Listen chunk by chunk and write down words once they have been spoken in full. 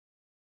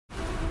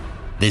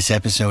This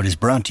episode is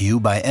brought to you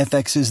by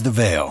FX's The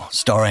Veil,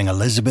 starring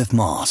Elizabeth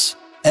Moss.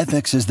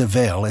 FX's The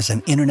Veil is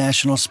an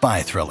international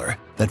spy thriller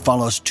that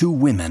follows two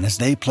women as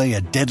they play a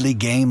deadly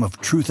game of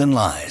truth and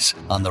lies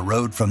on the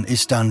road from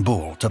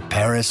Istanbul to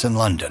Paris and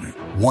London.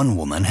 One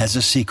woman has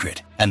a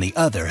secret, and the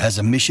other has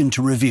a mission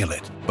to reveal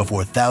it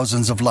before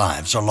thousands of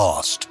lives are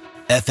lost.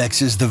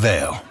 FX's The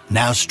Veil,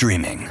 now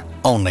streaming,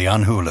 only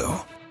on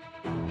Hulu.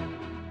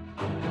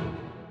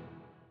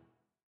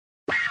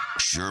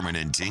 Sherman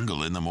and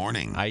Tingle in the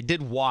morning. I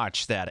did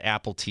watch that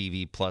Apple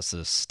TV Plus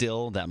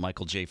Still, that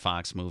Michael J.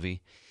 Fox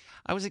movie.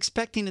 I was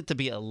expecting it to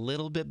be a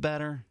little bit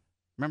better.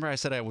 Remember I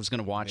said I was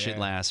going to watch it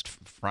last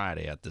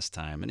Friday at this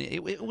time, and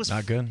it was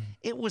not good.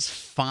 It was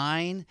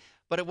fine,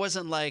 but it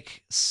wasn't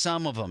like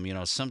some of them. You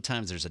know,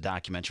 sometimes there's a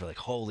documentary like,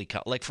 holy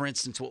cow. Like, for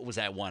instance, what was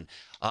that one?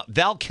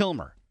 Val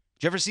Kilmer.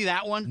 Did you ever see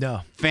that one?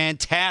 No.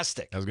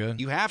 Fantastic. That was good.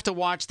 You have to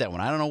watch that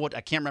one.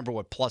 I can't remember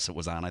what Plus it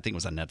was on. I think it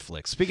was on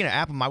Netflix. Speaking of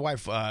Apple, my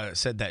wife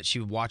said that she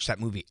would watch that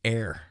movie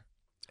Air,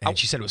 and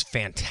she said it was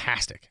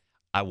fantastic.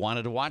 I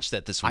wanted to watch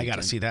that this weekend. I got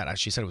to see that.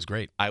 She said it was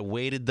great. I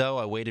waited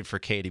for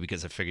Katie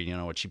because I figured, you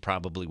know what, she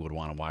probably would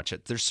want to watch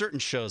it. There's certain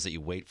shows that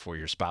you wait for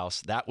your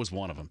spouse. That was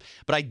one of them.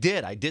 But I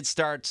did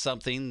start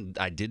something.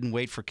 I didn't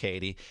wait for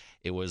Katie.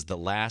 It was The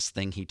Last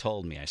Thing He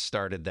Told Me. I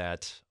started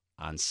that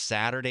on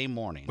Saturday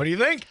morning. What do you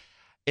think?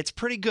 It's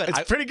pretty good.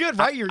 It's pretty good,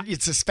 right?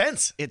 It's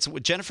suspense. It's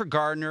with Jennifer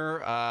Gardner,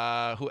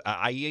 who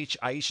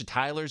Aisha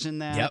Tyler's in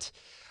that.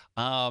 Yep.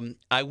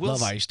 I will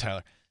love Aisha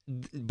Tyler.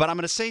 But I'm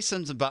going to say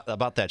something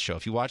about that show.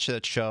 If you watch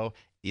that show,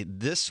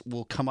 this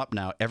will come up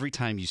now every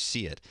time you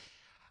see it.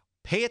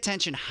 Pay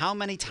attention how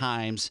many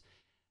times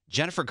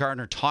Jennifer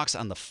Gardner talks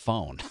on the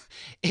phone.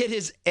 It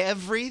is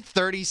every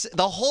 30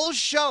 the whole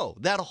show.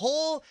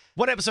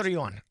 What episode are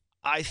you on?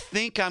 I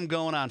think I'm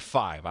going on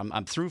 5.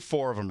 I'm through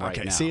 4 of them right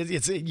now. Okay,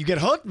 see, you get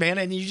hooked, man,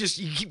 and you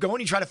keep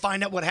going. You try to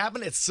find out what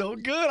happened. It's so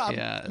good.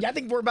 I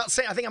think we're about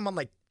saying. I think I'm on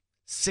like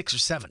 6 or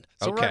 7.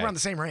 So we're right around the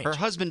same range. Her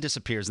husband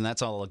disappears, and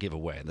that's all I'll give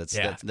away. That's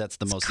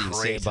the most you can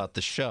say about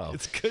the show.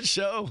 It's a good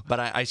show. But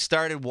I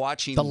started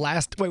watching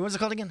what's it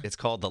called again? It's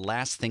called The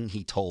Last Thing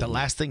He Told Me. The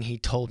Last Thing He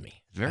Told Me.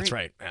 That's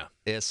right.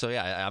 Yeah. So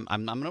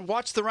I'm going to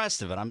watch the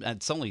rest of it.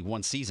 It's only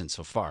one season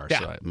so far, so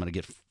I'm going to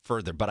get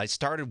further. But I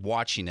started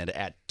watching it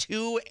at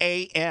 2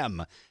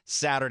 a.m.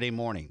 Saturday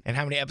morning. And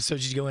how many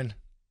episodes did you go in?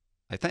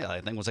 I think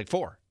it was like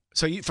 4.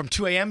 So from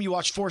 2 a.m. you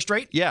watched 4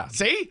 straight? Yeah.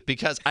 See?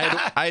 Because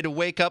I had to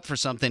wake up for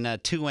something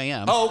at 2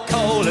 a.m. Oh,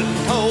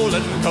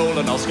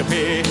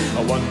 colonoscopy,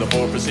 a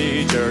wonderful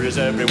procedure as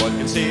everyone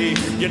can see.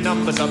 Your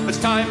number's up,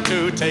 it's time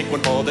to take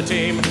one for the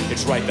team.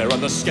 It's right there on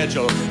the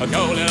schedule, a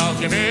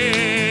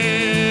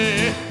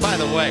colonoscopy. By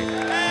the way,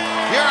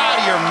 you're out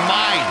of your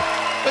mind.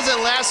 Was it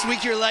last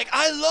week you're like,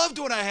 I loved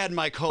when I had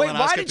my colonoscopy. Wait,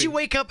 why did you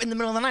wake up in the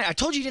middle of the night? I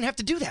told you didn't have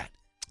to do that.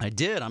 I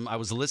did. I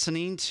was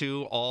listening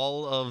to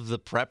all of the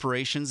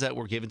preparations that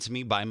were given to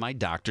me by my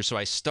doctor. So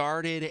I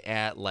started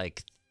at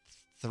like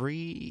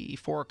 3,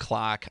 4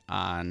 o'clock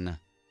on,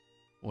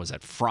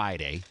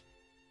 Friday.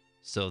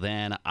 So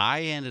then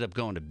I ended up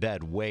going to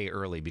bed way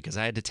early because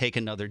I had to take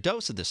another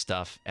dose of this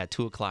stuff at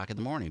 2 o'clock in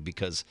the morning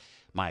because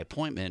my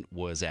appointment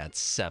was at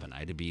 7. I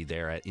had to be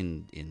there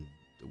in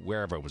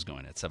wherever I was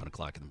going at 7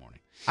 o'clock in the morning.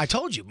 I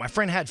told you, my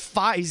friend had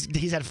 5.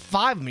 He's had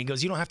 5 of them. He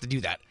goes, you don't have to do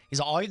that. He's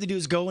all you have to do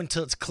is go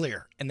until it's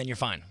clear, and then you're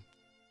fine.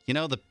 You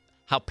know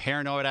how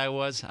paranoid I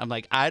was? I'm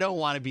like, I don't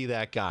want to be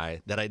that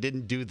guy that I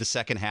didn't do the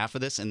second half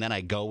of this, and then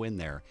I go in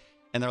there,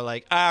 and they're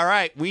like, all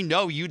right, we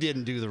know you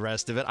didn't do the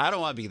rest of it. I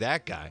don't want to be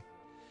that guy.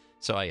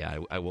 So,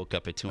 I woke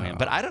up at 2 a.m.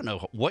 But I don't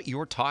know what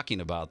you're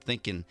talking about,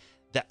 thinking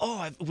that,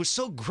 it was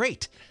so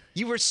great.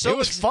 You were so. It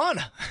was fun.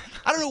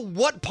 I don't know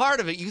what part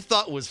of it you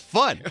thought was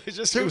fun.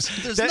 There's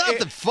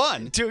nothing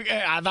fun.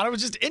 I thought it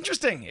was just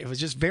interesting. It was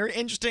just very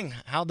interesting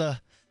how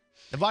the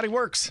body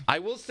works. I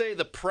will say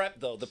the prep,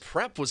 though. The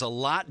prep was a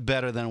lot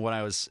better than what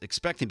I was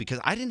expecting because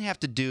I didn't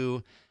have to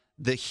do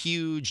the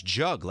huge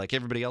jug like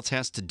everybody else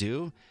has to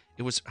do.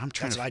 It was.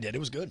 That's what I did. It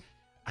was good.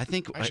 I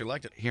think I actually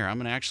liked it. Here, I'm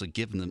going to actually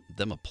give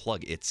them a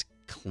plug. It's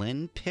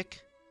ClinPic.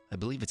 I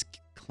believe it's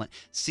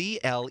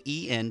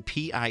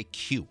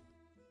CLENPIQ.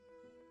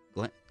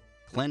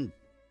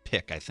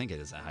 ClinPic, I think it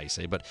is how you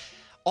say it. But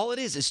all it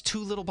is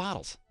 2 little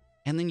bottles.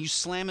 And then you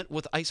slam it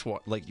with ice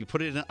water. Like you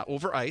put it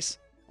over ice,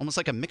 almost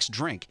like a mixed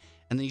drink.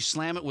 And then you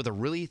slam it with a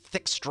really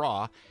thick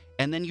straw.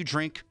 And then you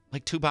drink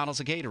like 2 bottles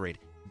of Gatorade.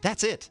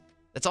 That's it.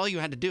 That's all you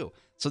had to do.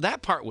 So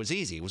that part was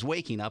easy. It was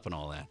waking up and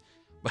all that.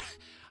 But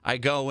I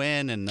go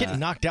in and getting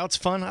knocked out's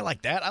fun. I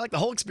like that. I like the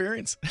whole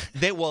experience.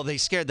 They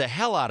scared the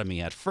hell out of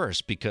me at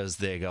first because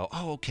they go,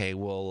 oh, okay,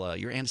 well,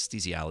 your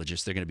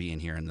anesthesiologist, they're going to be in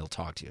here and they'll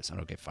talk to you. I said,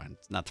 okay, fine.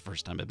 It's not the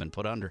first time I've been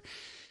put under.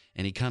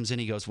 And he comes in,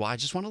 he goes, well, I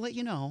just want to let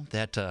you know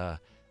that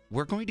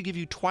we're going to give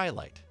you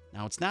Twilight.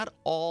 Now, it's not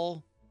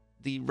all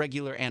the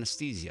regular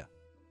anesthesia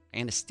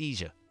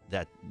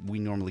that we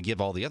normally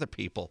give all the other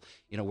people,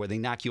 where they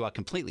knock you out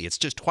completely. It's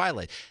just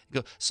Twilight.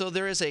 So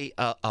there is a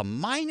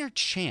minor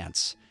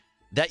chance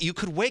that you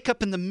could wake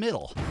up in the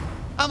middle.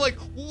 I'm like,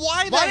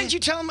 why didn't you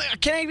tell him,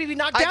 can I be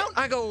knocked out?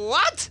 I go,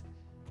 what?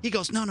 He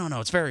goes, no,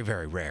 it's very,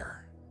 very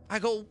rare. I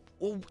go,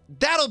 well,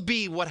 that'll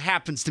be what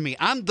happens to me.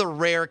 I'm the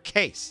rare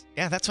case.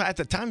 Yeah, that's why at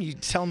the time you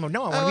tell him,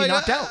 no, I want to be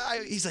knocked out.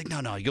 He's like,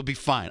 no, you'll be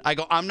fine. I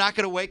go, I'm not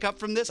going to wake up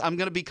from this. I'm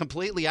going to be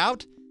completely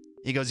out.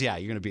 He goes, yeah,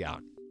 you're going to be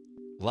out.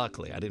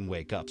 Luckily, I didn't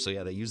wake up. So,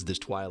 yeah, they used this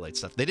Twilight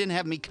stuff. They didn't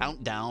have me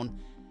count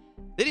down.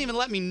 They didn't even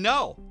let me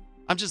know.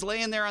 I'm just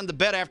laying there on the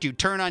bed after you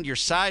turn on your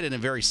side in a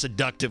very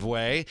seductive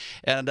way.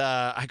 And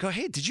I go,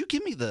 hey, did you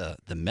give me the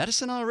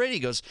medicine already? He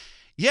goes,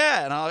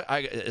 yeah. And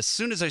I as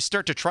soon as I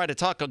start to try to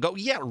talk, I'll go,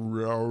 yeah.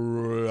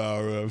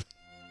 I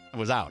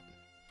was out.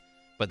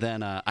 But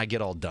then I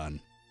get all done.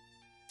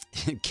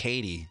 And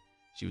Katie,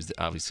 she was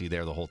obviously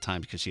there the whole time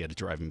because she had to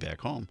drive me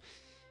back home.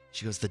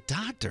 She goes, the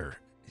doctor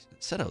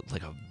said a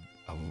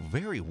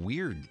very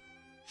weird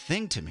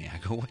thing to me. I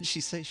go, what did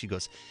she say? She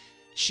goes,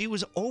 she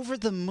was over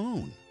the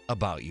moon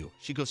about you.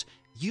 She goes,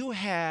 you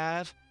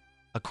have,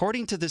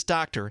 according to this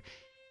doctor,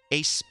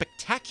 a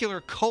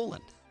spectacular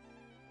colon.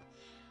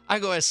 I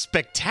go, a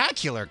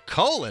spectacular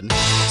colon?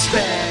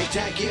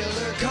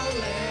 Spectacular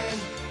colon.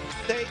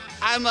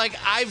 I'm like,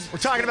 we're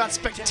talking about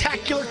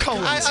spectacular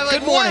colons.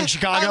 Good morning,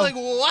 Chicago. I'm like,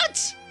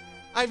 what?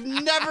 I've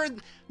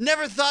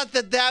never thought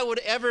that would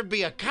ever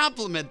be a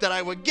compliment that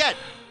I would get.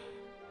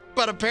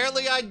 But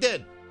apparently I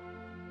did.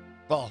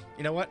 Well,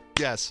 you know what?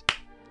 Yes.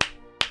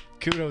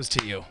 Kudos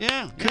to you.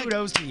 Yeah.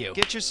 Kudos to you.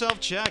 Get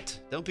yourself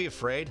checked. Don't be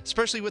afraid.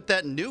 Especially with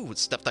that new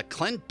stuff, that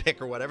Clen Pick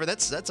or whatever.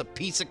 That's a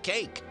piece of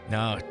cake.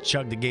 No,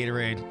 chug the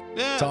Gatorade.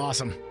 Yeah. It's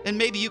awesome. And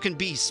maybe you can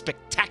be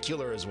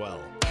spectacular as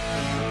well.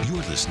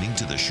 You're listening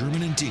to the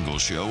Sherman and Tingle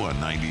Show on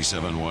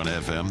 97.1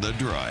 FM The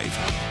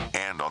Drive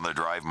and on the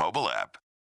Drive mobile app.